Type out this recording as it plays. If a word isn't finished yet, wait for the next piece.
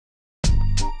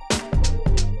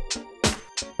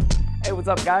what's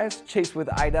up guys? Chase with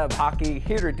iDub Hockey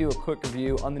here to do a quick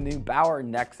review on the new Bauer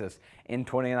Nexus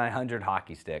N2900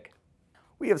 hockey stick.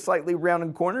 We have slightly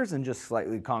rounded corners and just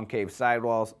slightly concave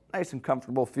sidewalls, nice and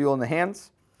comfortable feel in the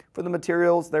hands. For the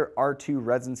materials, their R2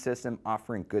 resin system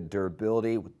offering good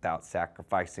durability without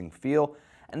sacrificing feel,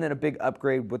 and then a big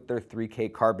upgrade with their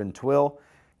 3K carbon twill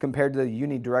compared to the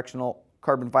unidirectional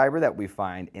carbon fiber that we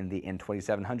find in the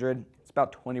N2700. It's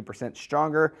about 20%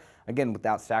 stronger, again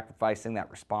without sacrificing that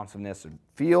responsiveness and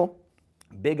feel.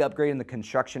 Big upgrade in the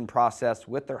construction process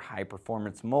with their high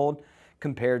performance mold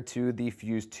compared to the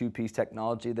fused two-piece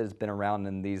technology that has been around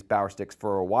in these Bauer sticks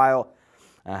for a while.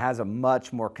 Has a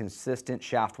much more consistent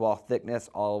shaft wall thickness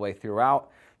all the way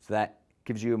throughout, so that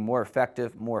gives you a more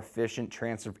effective, more efficient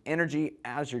transfer of energy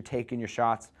as you're taking your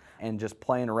shots, and just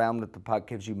playing around with the puck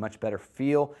gives you much better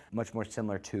feel, much more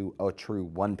similar to a true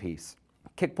one-piece.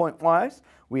 Kick point wise,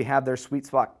 we have their sweet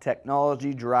spot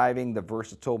technology driving the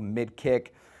versatile mid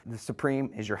kick. The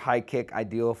Supreme is your high kick,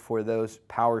 ideal for those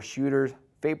power shooters.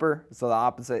 Vapor is the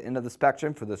opposite end of the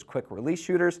spectrum for those quick release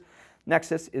shooters.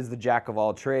 Nexus is the jack of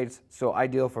all trades, so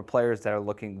ideal for players that are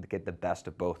looking to get the best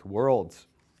of both worlds.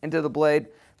 Into the blade,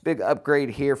 big upgrade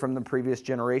here from the previous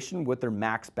generation with their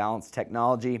max balance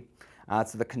technology.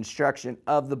 So the construction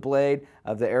of the blade,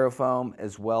 of the aerofoam,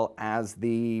 as well as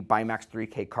the Bimax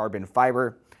 3K carbon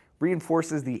fiber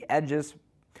reinforces the edges,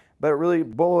 but it really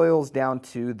boils down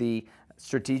to the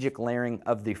strategic layering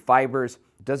of the fibers.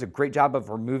 It does a great job of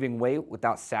removing weight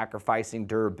without sacrificing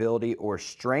durability or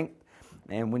strength.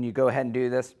 And when you go ahead and do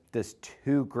this, there's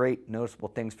two great noticeable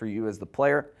things for you as the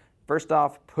player. First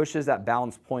off, pushes that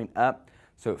balance point up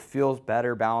so it feels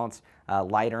better balanced,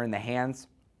 lighter in the hands.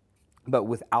 But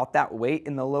without that weight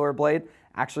in the lower blade,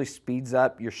 actually speeds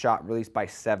up your shot release by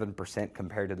 7%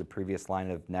 compared to the previous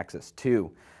line of Nexus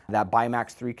 2. That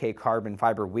Bimax 3K carbon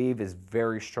fiber weave is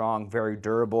very strong, very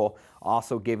durable,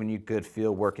 also giving you good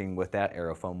feel working with that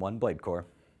Aerofoam 1 blade core.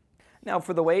 Now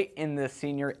for the weight in the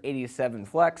Senior 87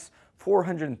 Flex,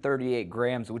 438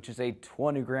 grams, which is a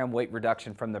 20 gram weight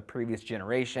reduction from the previous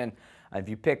generation. If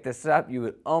you pick this up, you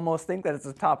would almost think that it's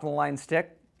a top of the line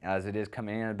stick, as it is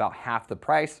coming in at about half the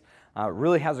price.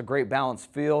 Really has a great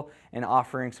balanced feel and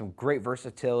offering some great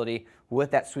versatility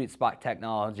with that sweet spot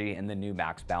technology and the new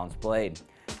Max Balance blade.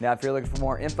 Now if you're looking for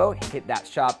more info, hit that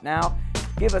shop now.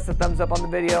 Give us a thumbs up on the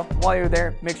video. While you're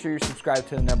there, make sure you're subscribed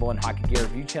to the #1 hockey gear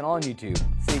review channel on YouTube.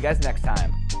 See you guys next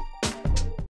time.